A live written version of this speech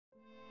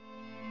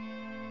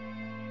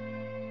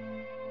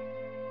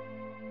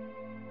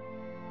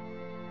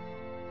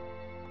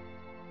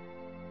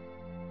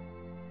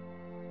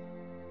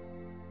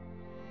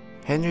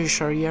Henri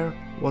Charrière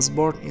was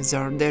born in the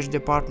Ardèche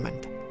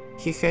department.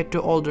 He had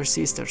two older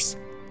sisters.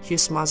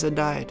 His mother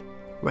died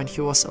when he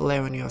was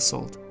 11 years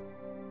old.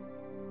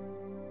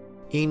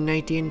 In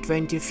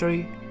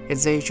 1923, at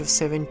the age of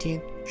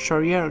 17,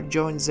 Charrière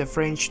joined the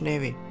French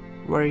Navy,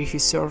 where he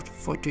served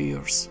for 2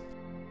 years.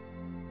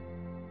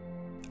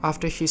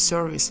 After his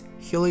service,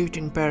 he lived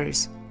in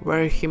Paris,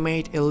 where he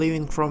made a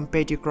living from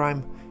petty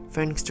crime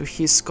thanks to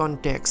his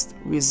contacts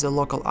with the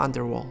local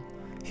underworld.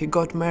 He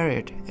got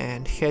married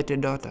and had a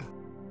daughter.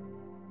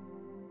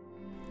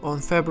 On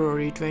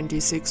February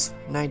 26,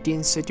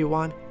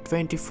 1931,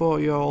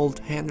 24-year-old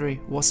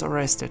Henri was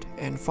arrested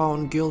and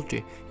found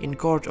guilty in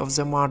court of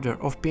the murder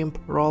of pimp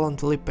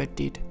Roland Le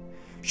Petit.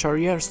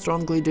 Charrière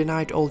strongly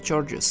denied all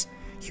charges.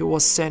 He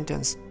was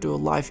sentenced to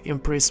life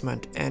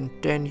imprisonment and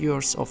 10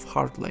 years of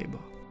hard labor.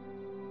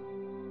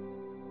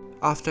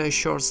 After a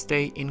short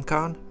stay in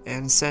Cannes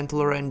and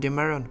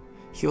Saint-Laurent-du-Maroni,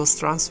 he was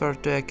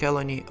transferred to a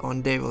colony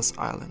on Devil's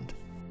Island.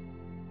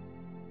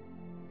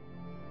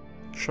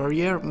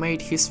 Charrière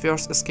made his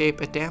first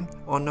escape attempt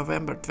on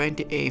November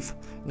 28,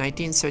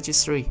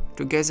 1933,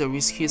 together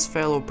with his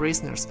fellow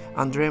prisoners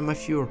André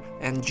Maffure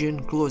and Jean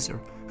Clouser,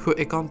 who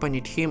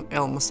accompanied him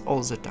almost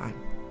all the time.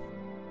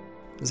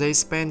 They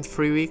spent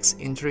 3 weeks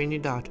in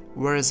Trinidad,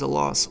 where the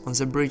laws on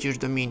the British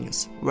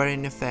dominions were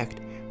in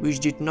effect, which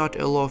did not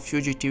allow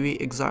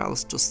fugitive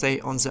exiles to stay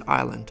on the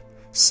island,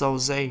 so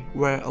they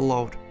were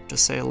allowed to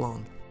sail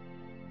on.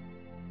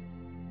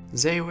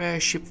 They were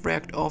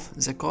shipwrecked off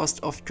the coast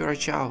of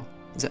Curaçao.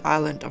 The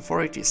island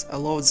authorities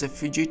allowed the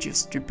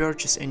fugitives to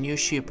purchase a new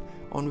ship,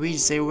 on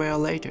which they were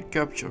later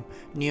captured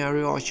near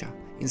Riocha,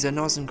 in the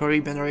northern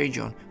Caribbean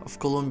region of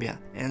Colombia,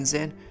 and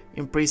then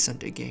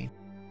imprisoned again.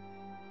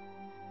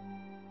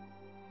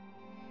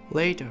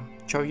 Later,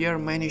 Charrière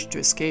managed to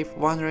escape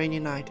one rainy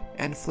night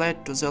and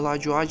fled to the La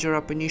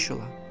Juajara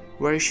Peninsula,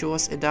 where she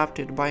was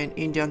adopted by an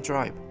Indian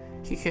tribe.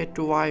 He had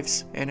 2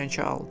 wives and a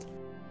child.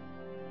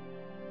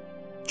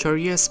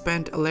 Charrière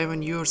spent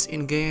 11 years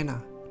in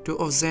Guyana, 2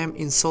 of them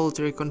in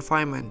solitary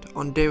confinement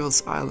on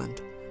Devil's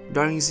Island.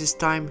 During this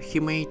time he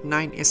made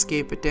 9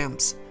 escape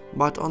attempts,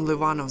 but only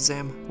 1 of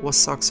them was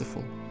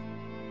successful.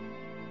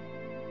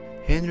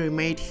 Henri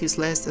made his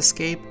last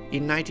escape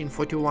in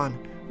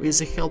 1941 with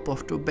the help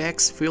of 2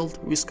 bags filled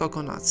with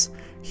coconuts.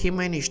 He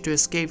managed to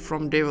escape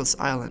from Devil's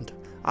Island.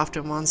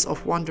 After months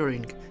of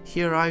wandering,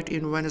 he arrived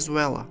in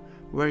Venezuela,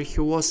 where he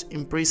was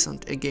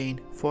imprisoned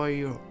again for a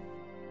year.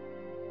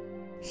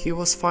 He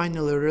was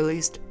finally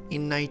released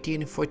in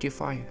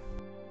 1945.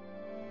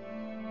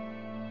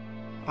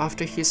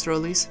 After his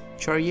release,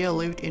 Charrière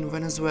lived in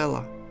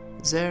Venezuela.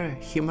 There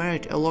he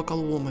married a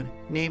local woman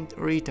named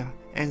Rita,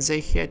 and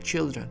they had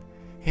children.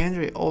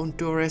 Henri owned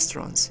 2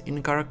 restaurants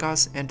in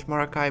Caracas and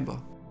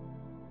Maracaibo.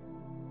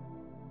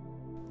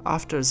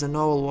 After the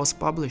novel was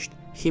published,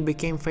 he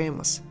became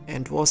famous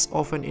and was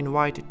often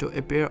invited to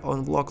appear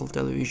on local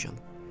television.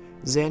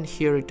 Then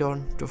he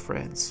returned to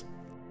France.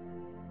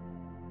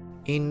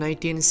 In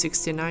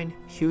 1969,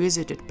 he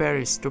visited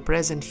Paris to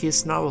present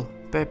his novel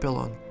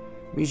Papillon,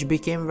 which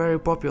became very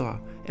popular.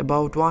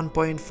 About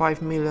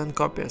 1.5 million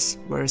copies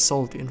were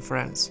sold in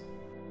France.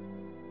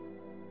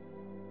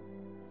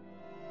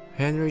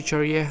 Henri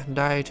Charrière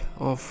died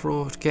of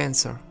throat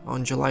cancer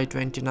on July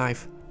 29,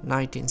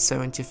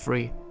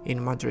 1973,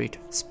 in Madrid,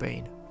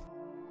 Spain.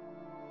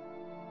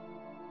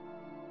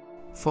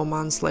 4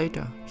 months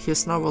later,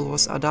 his novel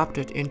was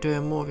adapted into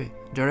a movie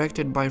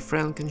directed by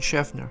Franklin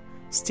Schaffner.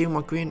 Steve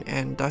McQueen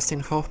and Dustin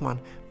Hoffman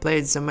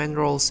played the main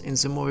roles in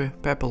the movie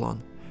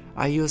Papillon.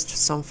 I used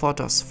some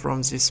photos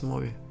from this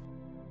movie.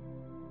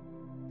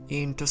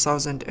 In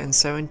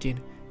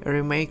 2017, a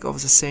remake of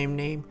the same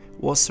name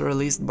was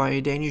released by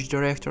Danish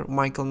director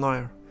Michael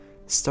Neuer,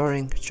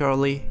 starring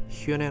Charlie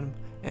Hunnam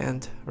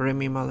and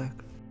Rami Malek.